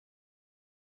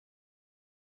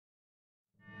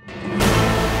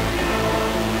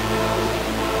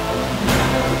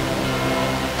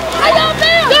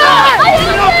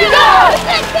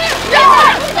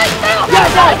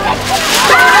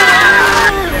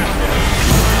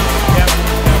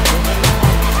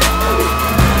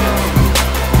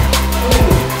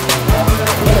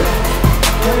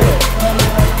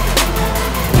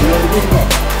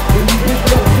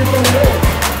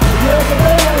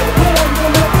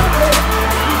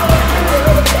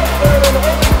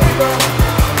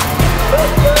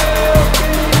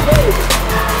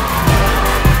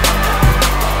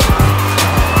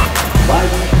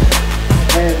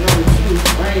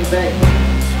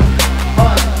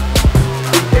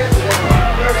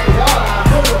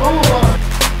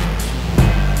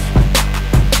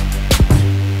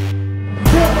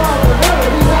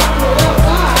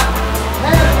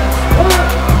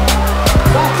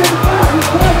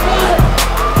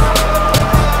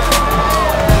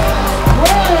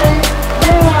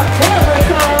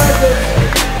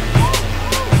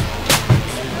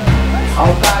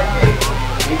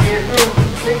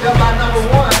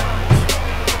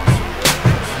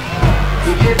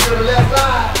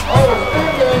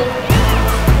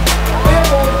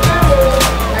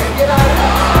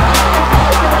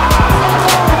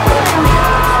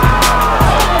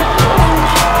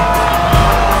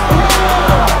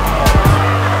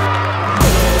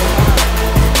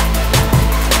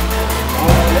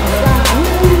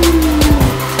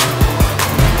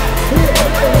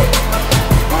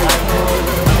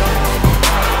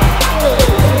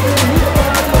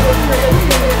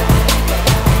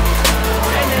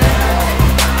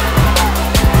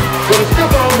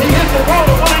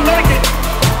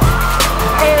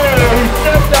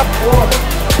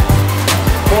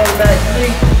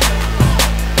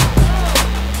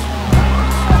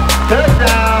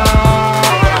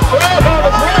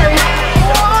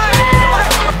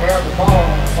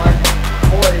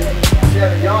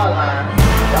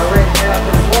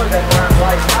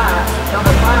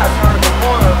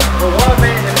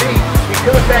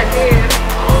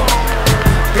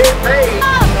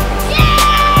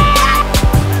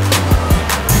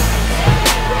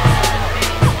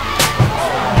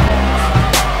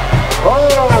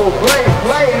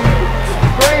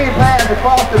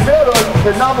Across the middle,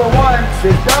 the number one,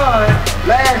 the Don,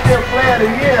 last year player of the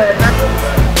year.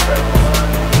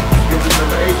 Give us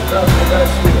number 8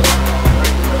 last year.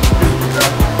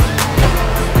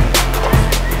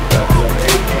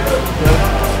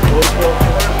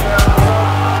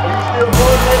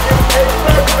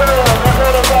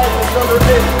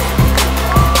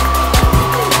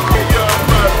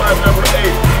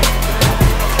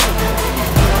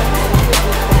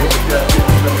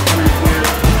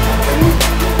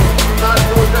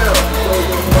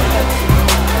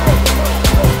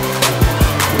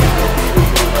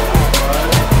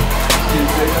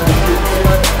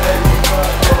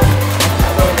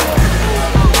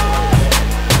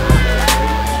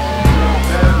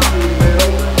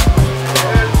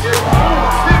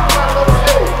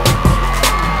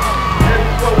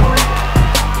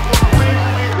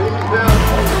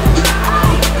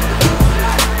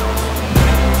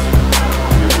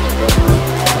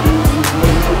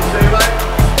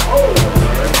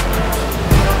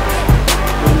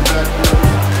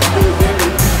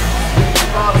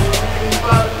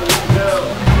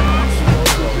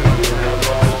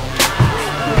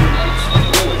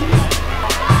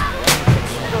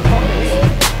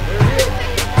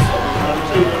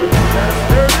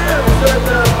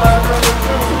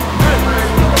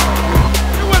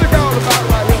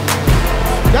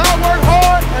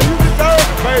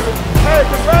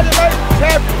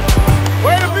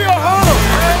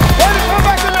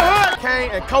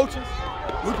 Coaches,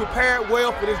 we prepared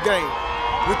well for this game.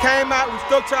 We came out, we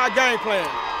stuck to our game plan.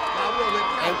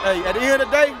 And hey, at the end of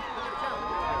the day,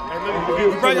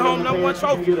 we bring home #1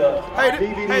 trophy. Hey,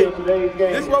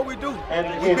 this is what we do.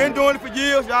 We've been doing it for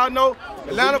years, y'all know.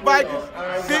 Atlanta Vikings,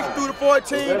 6 through the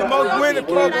 14, the most winning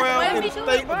program in the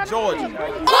state of Georgia.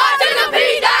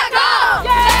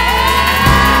 B2C.com!